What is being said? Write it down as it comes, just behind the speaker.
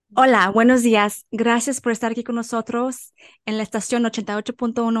Hola, buenos días. Gracias por estar aquí con nosotros en la estación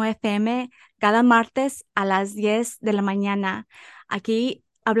 88.1 FM cada martes a las 10 de la mañana. Aquí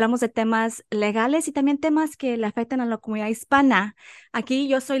hablamos de temas legales y también temas que le afectan a la comunidad hispana. Aquí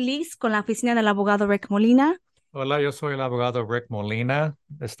yo soy Liz con la oficina del abogado Rick Molina. Hola, yo soy el abogado Rick Molina.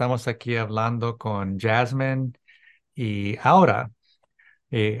 Estamos aquí hablando con Jasmine y ahora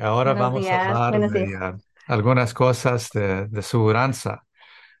Buenos vamos a días, hablar buenos días. de algunas cosas de seguranza.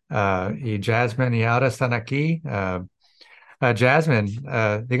 Y Jasmine y ahora están aquí. Jasmine,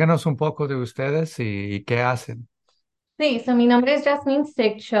 díganos un poco de ustedes y qué hacen. Sí, mi nombre es Jasmine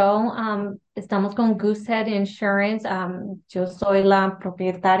Siccho. Estamos con Goosehead Insurance. Yo soy la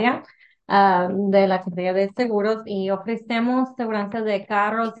propietaria de la compañía de seguros y ofrecemos seguranza de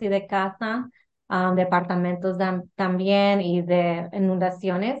carros y de casa, departamentos también y de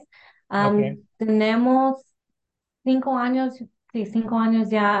inundaciones. Okay. Tenemos 5 años, sí, 5 años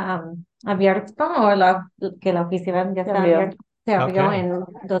ya abierto, o que la oficina ya Se está abrió. abierta, se abrió Okay. en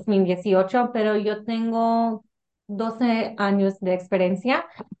 2018, pero yo tengo 12 años de experiencia.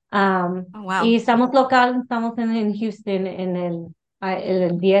 Oh, wow. Y estamos en Houston en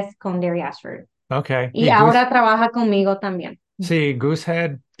el 10 con Derry Ashford. Okay. Y ahora trabaja conmigo también. Sí,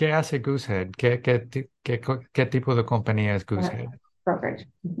 Goosehead, ¿qué hace Goosehead? ¿Qué tipo de compañía es Ah, Goosehead? Brokerage.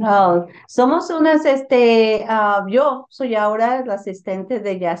 Somos unas, yo soy ahora la asistente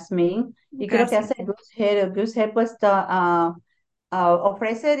de Yasmín y creo que hace Gracias. Goosehead. Goosehead pues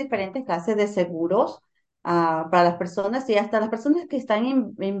ofrece diferentes clases de seguros para las personas y hasta las personas que están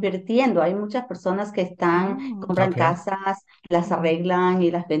invirtiendo. Hay muchas personas que Oh, compran Okay. casas, las arreglan y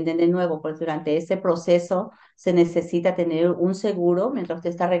las venden de nuevo, pues durante ese proceso se necesita tener un seguro mientras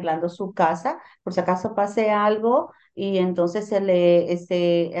usted está arreglando su casa, por si acaso pase algo y entonces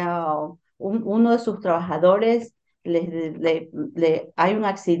uno de sus trabajadores hay un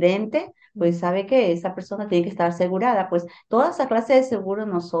accidente, pues sabe que esa persona tiene que estar asegurada. Pues toda esa clase de seguro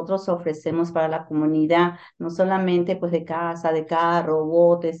nosotros ofrecemos para la comunidad, no solamente pues de casa, de carro,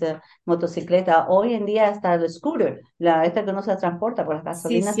 botes, motocicleta. Hoy en día hasta el scooter, esta que no se transporta, pues la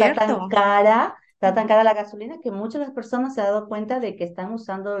sí, gasolina está tan cierto. cara. Está tan cara la gasolina que muchas de las personas se han dado cuenta de que están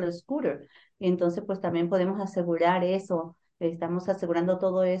usando el scooter. Y entonces, pues también podemos asegurar eso. Estamos asegurando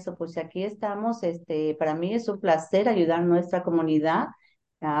todo eso. Pues aquí estamos, para mí es un placer ayudar a nuestra comunidad.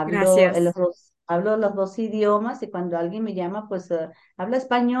 Gracias. Hablo los dos idiomas y cuando alguien me llama, pues habla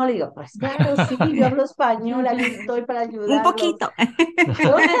español y digo, pues claro, sí, yo hablo español, aquí estoy para Un ayudarlos. poquito.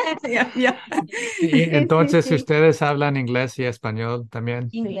 Ya, ya. Y Sí, sí, entonces, si sí. ustedes hablan inglés y español también.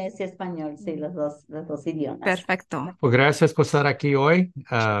 Inglés y español, sí, los dos idiomas. Perfecto. Pues gracias por estar aquí hoy.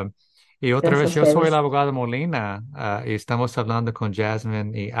 Y otra Gracias a vez, yo soy el ustedes. abogado Molina, y estamos hablando con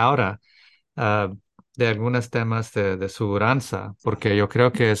Jasmine y Aura ah, de algunos temas de seguranza, porque yo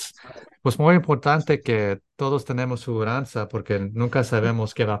creo que es pues muy importante que todos tenemos seguranza porque nunca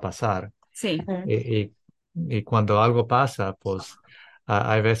sabemos qué va a pasar. Sí, Ujú. Y, y cuando algo pasa, pues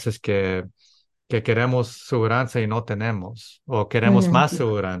hay veces que queremos seguranza y no tenemos, o queremos más Ujú.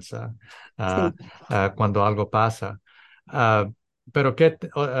 seguranza ah, Sí. cuando algo pasa. Ah, pero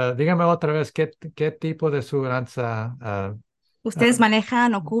dígame otra vez, ¿qué tipo de seguranza? ustedes Ah,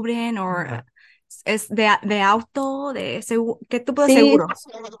 manejan o cubren o ah, es de auto, de seguro, ¿qué tipo de Sí, seguros?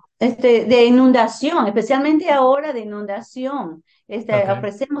 de inundación, especialmente ahora de inundación. ok,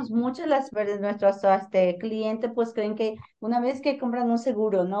 Ofrecemos muchas nuestros clientes, pues creen que una vez que compran un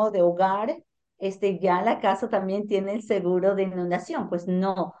seguro, ¿no? De hogar, ya la casa también tiene el seguro de inundación. Pues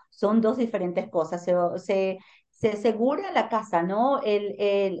no, son dos diferentes cosas. Se asegura la casa, ¿no?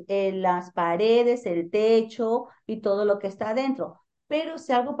 Las paredes, el techo y todo lo que está adentro. Pero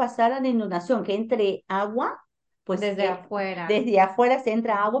si algo pasara de inundación, que entre agua, pues Desde afuera. desde afuera se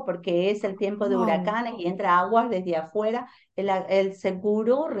entra agua porque es el tiempo de Oh, huracanes y entra agua desde afuera. El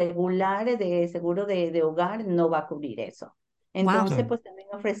seguro regular de seguro de hogar no va a cubrir eso. wow. Entonces, pues también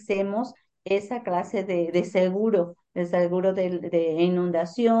ofrecemos esa clase de seguro, el seguro de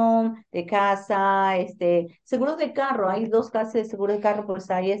inundación, de casa, seguro de carro. Hay dos clases de seguro de carro, pues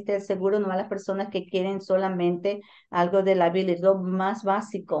hay el seguro no a las personas que quieren solamente algo de liability, lo más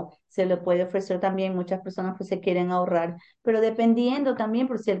básico. Se le puede ofrecer también, muchas personas pues se quieren ahorrar, pero dependiendo también,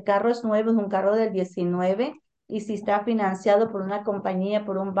 por si el carro es nuevo, es un carro del 19 y si está financiado por una compañía,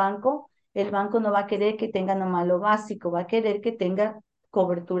 por un banco, el banco no va a querer que tenga nomás lo básico, va a querer que tenga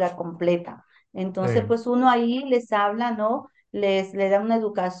cobertura completa. Entonces, sí, pues uno ahí les habla, ¿no? Le da una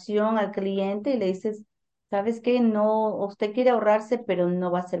educación al cliente y le dices, ¿sabes qué? No, usted quiere ahorrarse, pero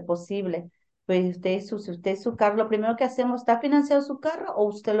no va a ser posible. Pues si usted su carro, lo primero que hacemos, ¿está financiado su carro o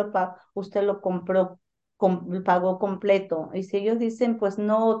usted lo compró el pago completo. Y si ellos dicen, pues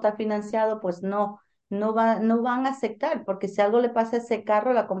no, está financiado, pues no van a aceptar, porque si algo le pasa a ese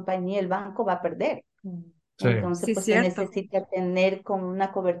carro, la compañía, el banco va a perder. Sí. Entonces, Sí, pues se cierto. necesita tener con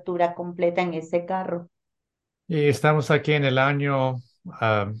una cobertura completa en ese carro. Y estamos aquí en el año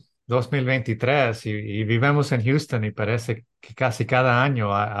 2023 y vivimos en Houston y parece que casi cada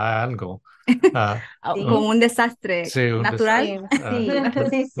año hay algo. Ah, Como Sí, un desastre sí, un natural. Sí,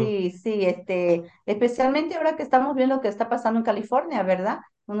 desastre. sí, sí, especialmente ahora que estamos viendo lo que está pasando en California, ¿verdad?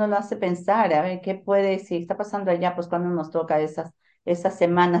 Uno lo hace pensar, a ver, si está pasando allá, pues cuando nos toca esas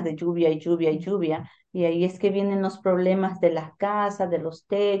semanas de lluvia y lluvia y lluvia, y ahí es que vienen los problemas de las casas, de los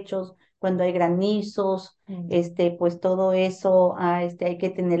techos, cuando hay granizos, pues todo eso, hay que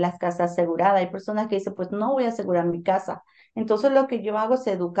tener las casas aseguradas. Hay personas que dicen, pues no voy a asegurar mi casa. Entonces lo que yo hago es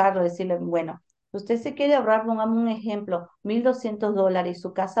educarlo, decirle, bueno, usted se quiere ahorrar, pongamos un ejemplo, $1,200 y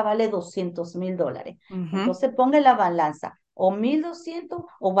su casa vale $200,000. Ujú. Entonces ponga en la balanza, o 1,200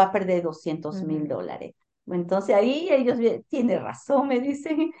 o va a perder $200,000. Entonces ahí ellos tiene razón, me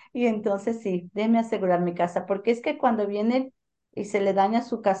dicen, y entonces sí, déjeme asegurar mi casa, porque es que cuando viene y se le daña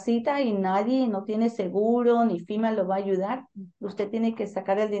su casita y nadie no tiene seguro, ni FIMA lo va a ayudar, usted tiene que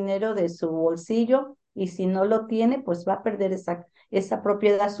sacar el dinero de su bolsillo y si no lo tiene, pues va a perder esa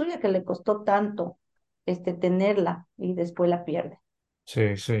propiedad suya que le costó tanto tenerla y después la pierde.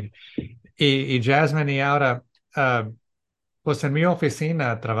 Sí, sí. Y Jasmine, y ahora, ah, pues en mi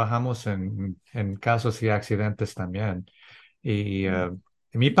oficina trabajamos en casos y accidentes también. Y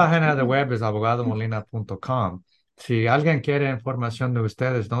mi página de web es abogadomolina.com. Si alguien quiere información de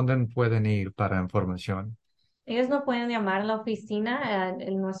ustedes, ¿dónde pueden ir para información? ellos nos pueden llamar a la oficina.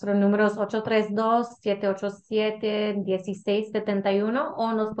 Nuestro número es 832-787-1671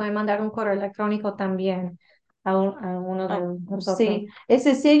 o nos pueden mandar un correo electrónico también a uno de nosotros. Sí,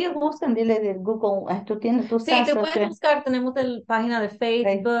 si ellos buscan, dile de Google, tú Sí, sabes te lo pueden que buscar. Tenemos la página de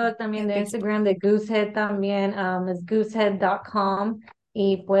Facebook, también de Facebook. Instagram, de Goosehead también. Es goosehead.com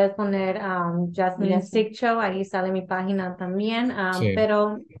y puedes poner Jasmine ya sé. Sick Show. Ahí sale mi página también. Sí,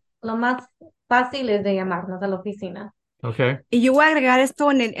 Pero lo más fácil es de llamarnos a la oficina. ok, Y yo voy a agregar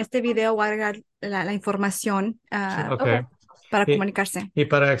esto en este video, voy a agregar la información sí, ok. Ok. para Y, comunicarse. y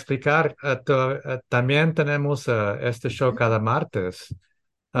para explicar, también tenemos este show cada martes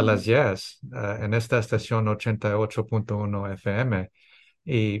a las 10 en esta estación 88.1 FM.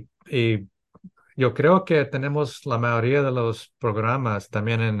 Y yo creo que tenemos la mayoría de los programas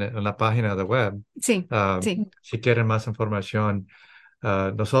también en la página de web. Sí, Ah, sí. si quieren más información,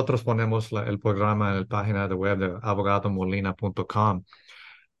 nosotros ponemos el programa en la página de web de abogadomolina.com.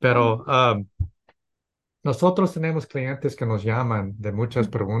 Pero nosotros tenemos clientes que nos llaman de muchas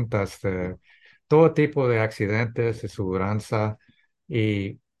preguntas de todo tipo de accidentes, de seguranza,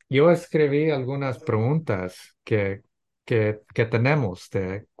 y yo escribí algunas preguntas que tenemos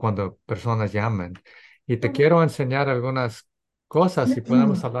de cuando personas llaman, y te quiero enseñar algunas cosas y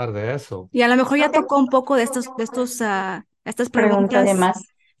podemos hablar de eso. Y a lo mejor ya Ok. tocó un poco de estas Pregunta de preguntas, más.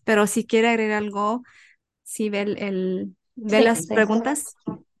 pero si quiere agregar algo, si ve Sí, las sí, preguntas,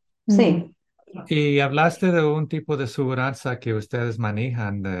 sí. Y hablaste de un tipo de seguranza que ustedes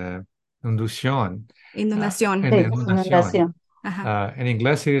manejan de inducción, inundación. en Sí, inundación. inundación. Ajá. En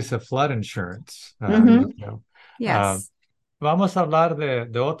inglés se dice flood insurance. Ujú. Ah, Yes. vamos a hablar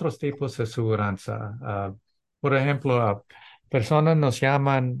de otros tipos de seguridad. Por ejemplo, personas nos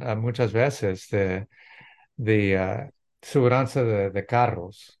llaman muchas veces de seguridad de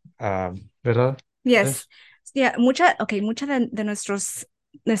carros, ¿verdad? Yes. ¿Es? Yeah, muchas de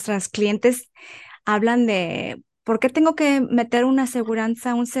nuestras clientes hablan de por qué tengo que meter una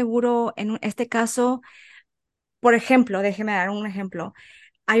aseguranza, un seguro en este caso. Por ejemplo, déjeme dar un ejemplo.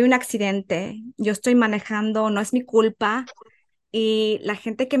 Hay un accidente, yo estoy manejando, no es mi culpa y la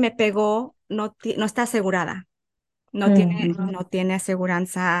gente que me pegó no está asegurada, Ujú. no tiene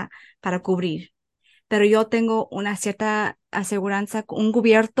aseguranza para cubrir, pero yo tengo una cierta aseguranza, un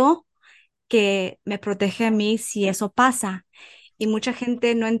cubierto que me protege a mí si eso pasa. Y mucha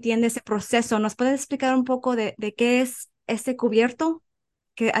gente no entiende ese proceso. ¿Nos puedes explicar un poco de qué es ese cubierto?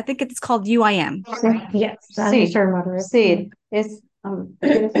 Que I think it's called UIM. Yes, Sí, uninsured motorist. sí,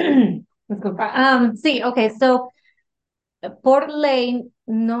 Disculpa. Sí, ok, so por ley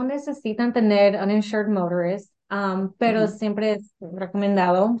no necesitan tener uninsured motorist, pero ujú, siempre es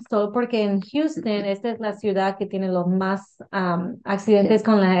recomendado, solo porque en Houston, esta es la ciudad que tiene los más accidentes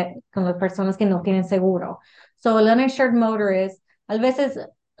con las personas que no tienen seguro. So, el uninsured motorist, a veces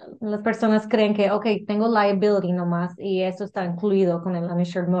las personas creen que, ok, tengo liability nomás y eso está incluido con el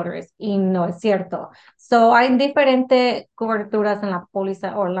uninsured motorist y no es cierto. So, hay diferentes coberturas en la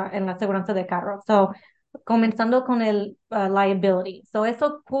póliza o en la aseguranza de carro. So, comenzando con el liability. So,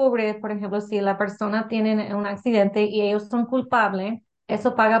 eso cubre, por ejemplo, si la persona tiene un accidente y ellos son culpables,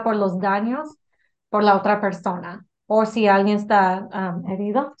 eso paga por los daños por la otra persona. O si alguien está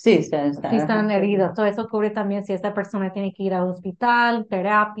herido, Sí, está. si están heridos. So, eso cubre también si esta persona tiene que ir al hospital,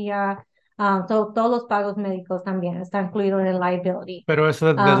 terapia, todos los pagos médicos también está incluido en el liability. Pero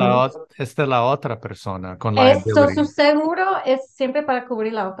eso es de la otra persona con Esto, su liability. seguro es siempre para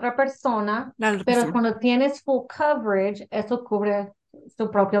cubrir la otra persona, La otra pero persona. cuando tienes full coverage, eso cubre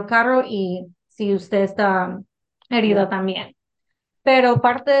su propio carro y si usted está herido también. Pero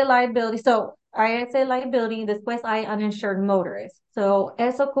parte de liability, so hay ese liability y después hay uninsured motorist. So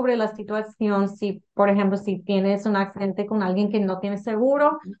eso cubre la situación si, por ejemplo, si tienes un accidente con alguien que no tiene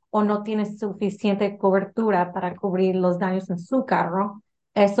seguro o no tiene suficiente cobertura para cubrir los daños en su carro,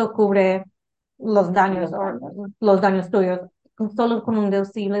 eso cubre los daños o los daños tuyos solo con un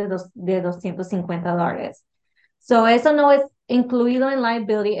deducible de $250. So eso no es incluido en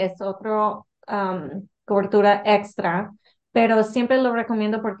liability, es otro cobertura extra. Pero siempre lo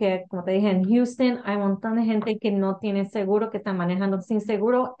recomiendo porque, como te dije, en Houston hay un montón de gente que no tiene seguro, que está manejando sin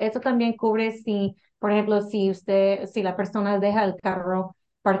seguro. Eso también cubre si, por ejemplo, si la persona deja el carro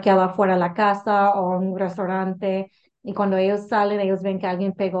parqueado afuera de la casa o en un restaurante y cuando ellos salen, ellos ven que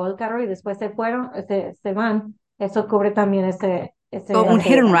alguien pegó el carro y después se van. Eso cubre también ese O un clase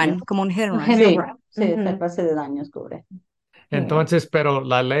hit de and daño. run, como un hit and Un run. hit and Sí, run. sí, esta Ujú. clase de daños cubre. Entonces, pero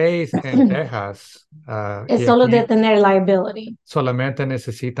la ley en Texas Es y solo de aquí tener liability. solamente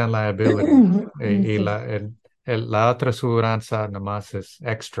necesitan liability y Sí. la otra aseguranza nomás es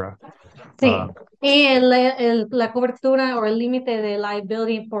extra. Sí, Ah, y la cobertura o el límite de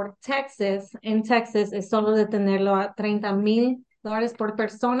liability por Texas, en Texas es solo de tenerlo a $30,000 por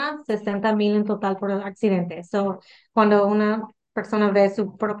persona, 60,000 en total por el accidente. So, cuando una persona ve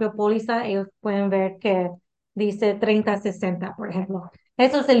su propia póliza, ellos pueden ver que dice 30-60, por ejemplo.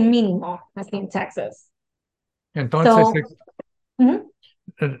 Eso es el mínimo aquí en Texas. entonces, So, ujú.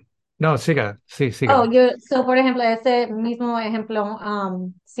 no, siga, sí, Oh, siga. por ejemplo, ese mismo ejemplo,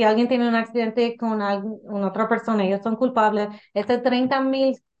 si alguien tiene un accidente con una otra persona, ellos son culpables, ese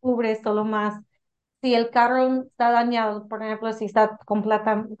 30,000 cubre solo más si el carro está dañado, por ejemplo, si está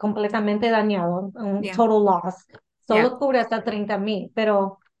completamente dañado, un Yeah, total loss, yeah. solo cubre hasta 30,000,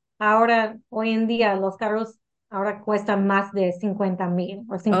 pero ahora, hoy en día, los carros ahora cuestan más de 50,000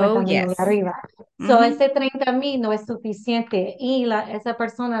 o Oh, 50,000 de yes. arriba. So, Ujú. ese 30,000 no es suficiente y esa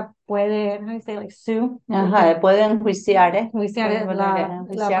persona puede, how do you say, like, sue, Ajá, pueden juiciar, ¿eh? juiciar Pueden poner la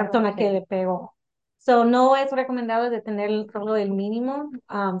juiciar. persona que le pegó. So, no es recomendado de tener solo el mínimo,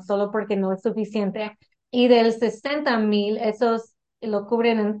 solo porque no es suficiente. Y del 60,000, esos lo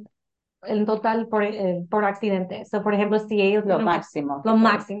cubren en total por accidente. So, por ejemplo, si ellos Lo tienen máximo. lo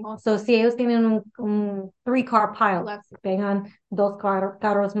máximo. So, si ellos tienen un three-car pileup, si pegan dos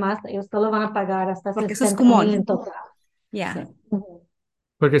carros más, ellos solo van a pagar hasta Porque eso es 60,000 en común. total. Yeah. Sí. Ujú.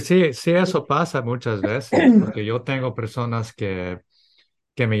 Porque sí, sí, eso pasa muchas veces, porque yo tengo personas que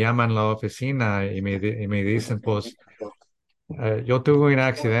me llaman a la oficina y me dicen, pues, yo tuve un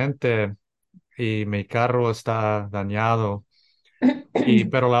accidente y mi carro está dañado,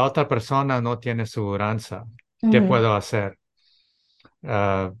 pero la otra persona no tiene seguranza. ¿Qué Ujú. puedo hacer?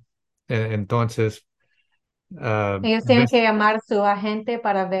 Ah, entonces, Ellos tienen que llamar a su agente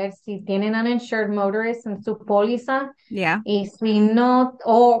para ver si tienen uninsured motorist en su póliza Yeah. y si no,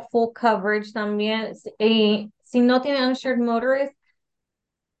 o full coverage también. Y si no tienen uninsured motorist,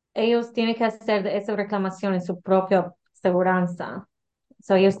 ellos tienen que hacer esa reclamación en su propia seguranza.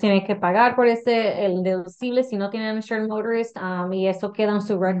 So, ellos tienen que pagar por el deducible si no tienen uninsured motorist, y eso queda en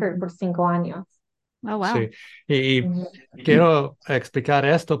su record por 5 años. Oh, wow. sí. Y Ujú. quiero explicar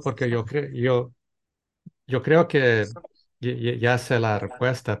esto porque yo creo que ya sé la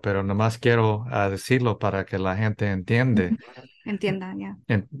respuesta, pero nomás quiero decirlo para que la gente entiende. Entienda, yeah.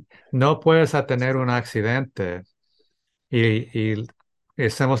 En- no puedes tener un accidente y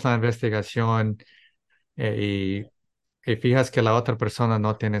hacemos la investigación y fijas que la otra persona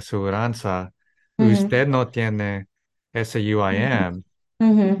no tiene seguranza, Ujú. usted no tiene ese UIM,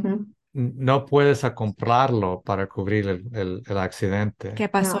 Ujú. Ujú. no puedes comprarlo para cubrir el accidente. ¿Qué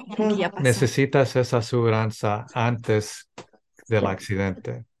pasó? No. ¿Qué ya pasó? Necesitas esa aseguranza antes del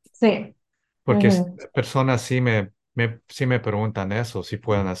accidente, Sí. porque Ujú. personas sí me preguntan eso, si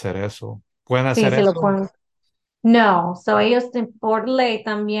pueden hacer eso. ¿Pueden Sí, hacer se lo eso? ponen. No, so ellos por ley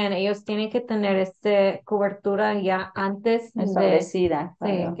también, ellos tienen que tener cobertura ya antes de Establecida.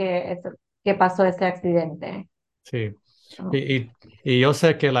 sí, que pasó ese accidente. Sí. So, Y yo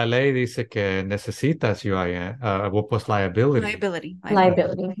sé que la ley dice que necesitas UIN, pues liability, Liability. ah,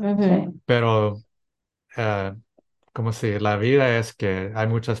 liability. Ujú. Sí. pero como si la vida es que hay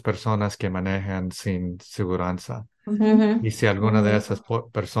muchas personas que manejan sin seguranza. Ujú, Y si alguna de esas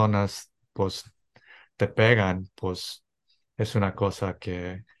personas, pues, te pegan, pues, es una cosa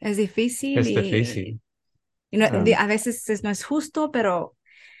que Es difícil es difícil. y no- Ah, a veces no es justo, pero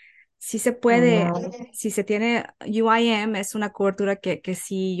sí se puede, ujú, si se tiene UIM, es una cobertura que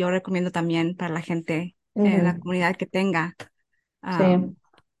sí yo recomiendo también para la gente en la ujú. comunidad que tenga. Sí. Um,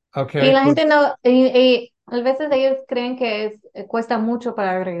 ok, Y la gente pues, no, y a veces ellos creen que cuesta mucho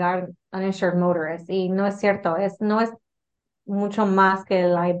para agregar uninsured motorist y no es cierto, no es mucho más que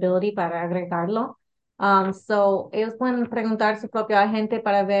liability para agregarlo. So ellos pueden preguntar a su propio agente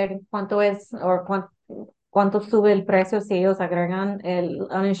para ver cuánto es o cuánto sube el precio si ellos agregan el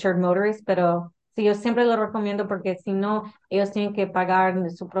uninsured motorist, pero sí, yo siempre lo recomiendo porque si no, ellos tienen que pagar de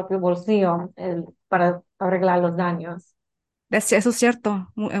su propio bolsillo para arreglar los daños. eso es cierto.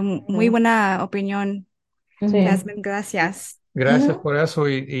 Muy Ujú, buena opinión, Sí. ujú, Jasmine. Gracias. gracias ujú, por eso.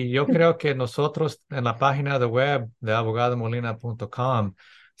 Y yo creo que nosotros en la página de web de abogadomolina.com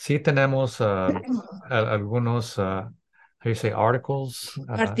sí tenemos algunos, how you say, articles,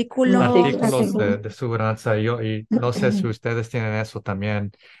 Artículos. artículos artículos. de seguridad. Y no sé si ustedes tienen eso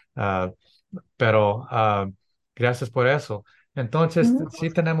también, ah, pero gracias por eso. Entonces, Ujú, sí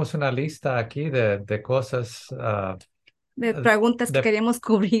tenemos una lista aquí de cosas, De preguntas que de, queríamos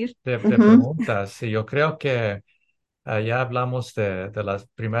cubrir. de Ujú. preguntas. Y yo creo que ya hablamos de las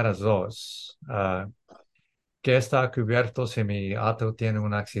primeras dos. ¿Qué está cubierto si mi auto tiene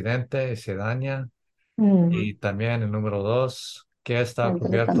un accidente y se daña? ujú. Y también el número dos, ¿qué está Entonces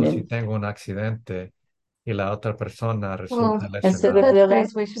cubierto si también. tengo un accidente y la otra persona resulta Well, El lesionada? seguro,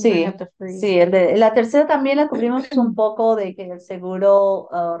 freeze, we should bring sí, up the freeze. sí, la tercera también la cubrimos un poco de que el seguro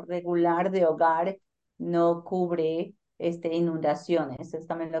regular de hogar no cubre inundaciones. Eso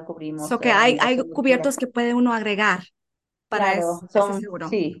también la cubrimos So que en la hay cobertura. cubiertos que puede uno agregar para Claro, ese son, seguro.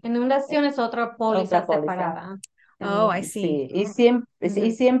 sí, Inundación es otra póliza otra póliza. separada. Oh, I see. Sí, y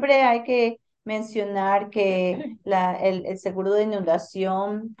Ujú. siempre hay que mencionar que el seguro de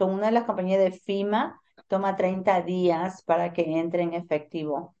inundación con una de las compañías de FEMA toma 30 días para que entre en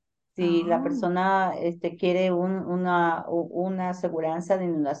efectivo. Si la Oh, persona quiere una aseguranza de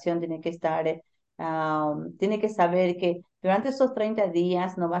inundación, tiene que saber que durante esos 30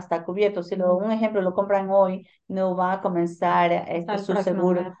 días no va a estar cubierto. Si un ejemplo lo compran hoy, no va a comenzar Hasta el su próximo seguro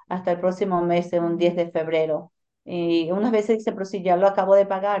mes. hasta el próximo mes, de un 10 de febrero. Y unas veces dice, pero si ya lo acabo de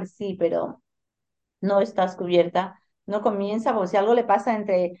pagar, sí, pero no estás cubierta. No comienza, porque si algo le pasa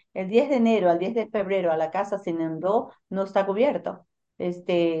entre el 10 de enero al 10 de febrero a la casa se inundó, no está cubierto.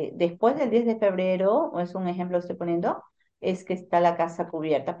 Después del 10 de febrero, o es un ejemplo que estoy poniendo, es que está la casa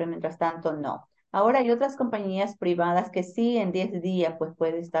cubierta, pero mientras tanto no. Ahora hay otras compañías privadas que sí, en 10 días pues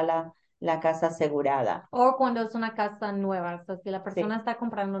puede estar la casa asegurada. O cuando es una casa nueva. O sea, si la Sí, persona está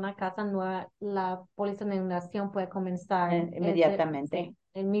comprando una casa nueva, la póliza de inundación puede comenzar inmediatamente. sí,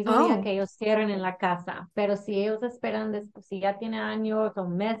 el mismo día oh, que ellos cierren en la casa. Pero si ellos esperan, después, si ya tiene años o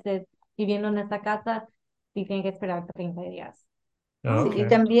meses viviendo en esta casa, sí tienen que esperar 30 días. Sí, oh, y Ok.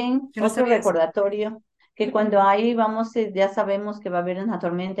 también yo no otro sabía eso. recordatorio, que cuando ahí vamos, ya sabemos que va a haber una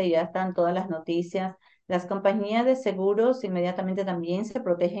tormenta y ya están todas las noticias, las compañías de seguros inmediatamente también se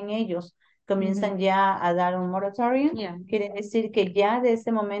protegen ellos, Ujú. comienzan ya a dar un moratorium, Yeah. quiere decir que ya de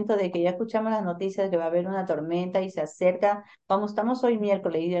ese momento de que ya escuchamos las noticias de que va a haber una tormenta y se acerca, estamos hoy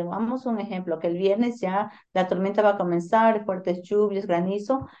miércoles y vamos un ejemplo, que el viernes ya la tormenta va a comenzar, fuertes lluvias,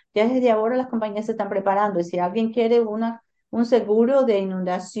 granizo, ya desde ahora las compañías se están preparando y si alguien quiere un seguro de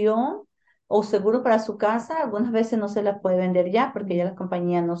inundación o seguro para su casa, algunas veces no se las puede vender ya porque ya las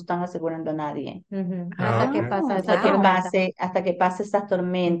compañías no están asegurando a nadie Ujú. Hasta Ok. que Ah, pasa esa wow. hasta que pase esta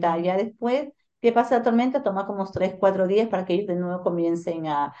tormenta. Ya después que pase la tormenta, toma como 3, 4 días para que ellos de nuevo comiencen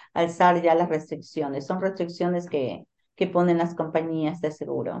a alzar ya las restricciones. Son restricciones que ponen las compañías de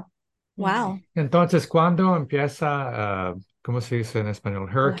seguro. Ujú. Wow. Entonces, ¿cuándo empieza, cómo se dice en español?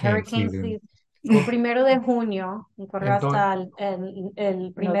 El Hurricane hurricane season. season. El 1 de junio y corre Entonces, hasta el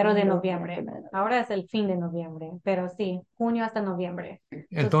 1 de noviembre. Ahora es el fin de noviembre, pero sí, junio hasta noviembre.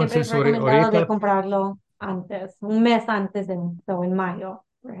 Entonces siempre es entonces recomendado de ahorita, comprarlo antes, un mes antes o en mayo,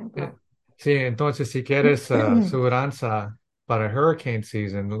 por eh, ejemplo. sí, entonces si quieres seguranza para hurricane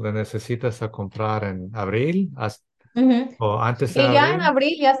season, lo necesitas a comprar en abril Ujú. o antes de Y ya en abril.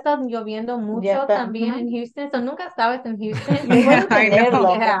 abril ya está lloviendo Ya mucho está. también en Houston, so nunca sabes en Houston. Y es bueno I know. tenerlo,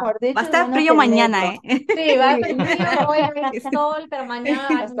 Yeah. mejor Va a dicho, es estar bueno frío mañana, tenerlo. ¿eh? Sí, va a Sí. ser frío, hoy hay sol, pero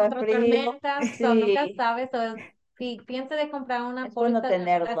mañana hay Hasta otra frío. tormenta, so nunca Sí, sabes. So, si piensa de comprar una es bueno póliza de tenerlo.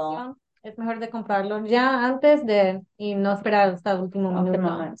 inundación, es mejor de comprarlo ya antes de y no esperar hasta el último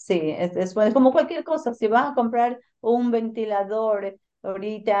minuto. Sí, es como cualquier cosa. Si vas a comprar un ventilador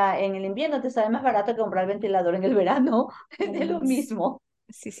ahorita en el invierno, te sale más barato que comprar ventilador en el verano. Es de lo mismo.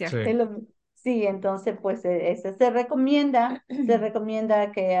 Sí, Sí, cierto. Es lo mi- Sí, entonces pues se recomienda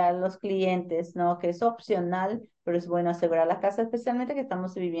que a los clientes, ¿no? Que es opcional, pero es bueno asegurar la casa, especialmente que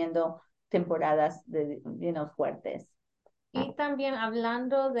estamos viviendo temporadas fuertes. Y también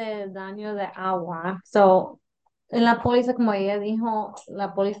hablando de daño de agua, so, en la póliza, como ella dijo,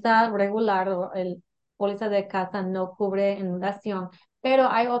 la póliza regular o el póliza de casa no cubre inundación, pero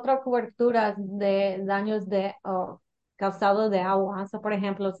hay otras coberturas de daños causados de agua. So, por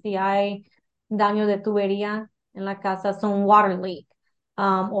ejemplo, si hay daño de tubería en la casa, son water leak.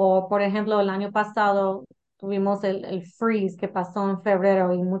 O, por ejemplo, el año pasado tuvimos el freeze que pasó en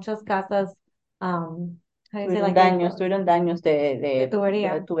febrero y muchas casas um, how do you say, Tuvieron daños de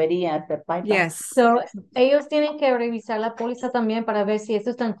tubería. de tuberías, de pipeline. Yes. So, ellos tienen que revisar la póliza también para ver si eso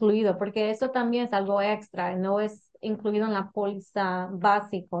está incluido, porque eso también es algo extra, no es incluido en la póliza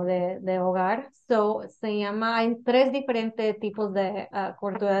básico de hogar. So, hay tres diferentes tipos de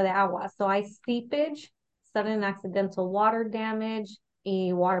cobertura de agua. So, hay seepage, sudden accidental water damage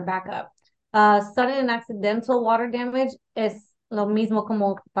y water backup. Sudden and accidental water damage es lo mismo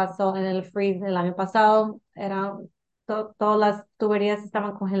como pasó en el freeze el año pasado. Todas las tuberías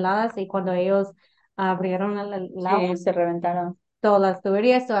estaban congeladas y cuando ellos abrieron el agua, Sí, se reventaron. todas las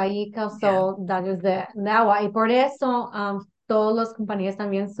tuberías, so ahí Yeah. causó daños de agua y por eso todas las compañías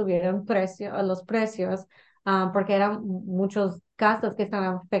también subieron los precios porque eran muchos gastos que están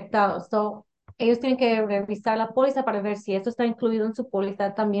afectados. So, ellos tienen que revisar la póliza para ver si esto está incluido en su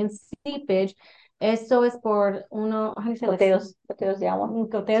póliza. También seepage, eso es por how do you say this? Goteos de agua.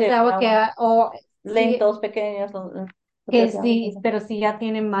 Goteras Sí, de agua o si lentos, pequeños, que goteos de agua. sí, pero si ya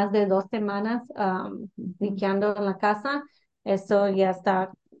tienen más de 2 semanas limpiando en la casa, eso ya está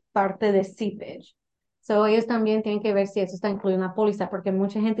parte de seepage. So, ellos también tienen que ver si eso está incluido en la póliza, porque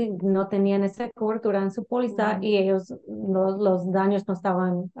mucha gente no tenían esa cobertura en su póliza y ellos, los daños no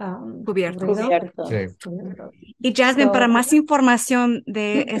estaban Cubiertos. Cubiertos. sí. cubiertos. Y Jasmine, para So, más información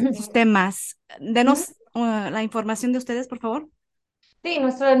de estos temas, denos la información de ustedes, por favor. sí,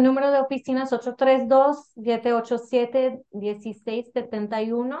 nuestro número de oficina es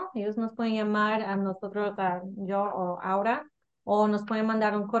 832-787-1671. Ellos nos pueden llamar a nosotros, yo o Aura, o nos pueden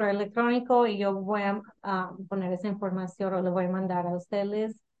mandar un correo electrónico y yo voy a poner esa información o le voy a mandar a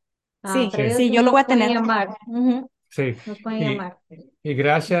ustedes. Sí, Pero Sí, ellos sí, yo lo voy nos a pueden tener. llamar. Ujú, sí. nos pueden Y, llamar. y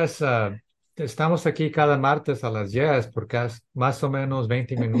gracias. Estamos aquí cada martes a las 10 porque es más o menos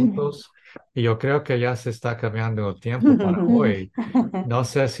 20 minutos y yo creo que ya se está cambiando el tiempo para hoy. No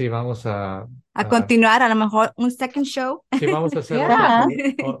sé si vamos A continuar, a lo mejor un second show. si vamos a hacer Yeah.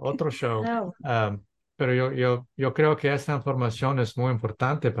 otro show. No. Pero yo creo que esta información es muy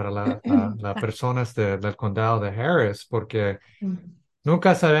importante para las personas del condado de Harris porque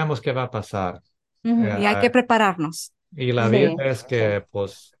nunca sabemos qué va a pasar. Ujú. Y hay que Eh, prepararnos. y la vida Sí, es que,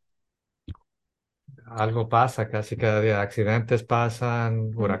 pues, algo pasa casi cada día. Accidentes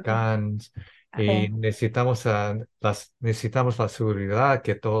pasan, huracanes, y sí. necesitamos la seguridad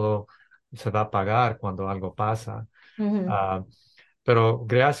que todo se va a pagar cuando algo pasa. Ujú. Ah, pero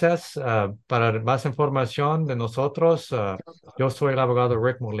gracias. Para más información de nosotros, yo soy el abogado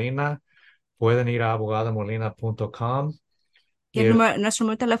Rick Molina. Pueden ir a abogadamolina.com. Y nuestro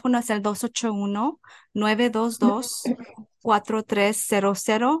número de teléfono es el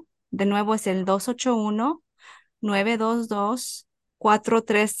 281-922-4300. De nuevo es el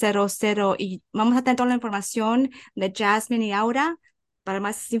 281-922-4300. Y vamos a tener toda la información de Jasmine y Aura. Para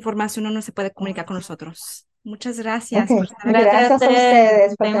más información uno se puede comunicar con nosotros. Muchas gracias por estar aquí. Gracias a Gracias a ustedes.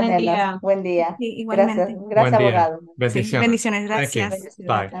 ustedes por Buen tenernos. día. Buen día. Sí, Gracias, igualmente. Buen gracias, día. abogado. Sí, Bendiciones. bendiciones. Thank you. Gracias.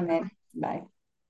 Bye. Amén. Bye.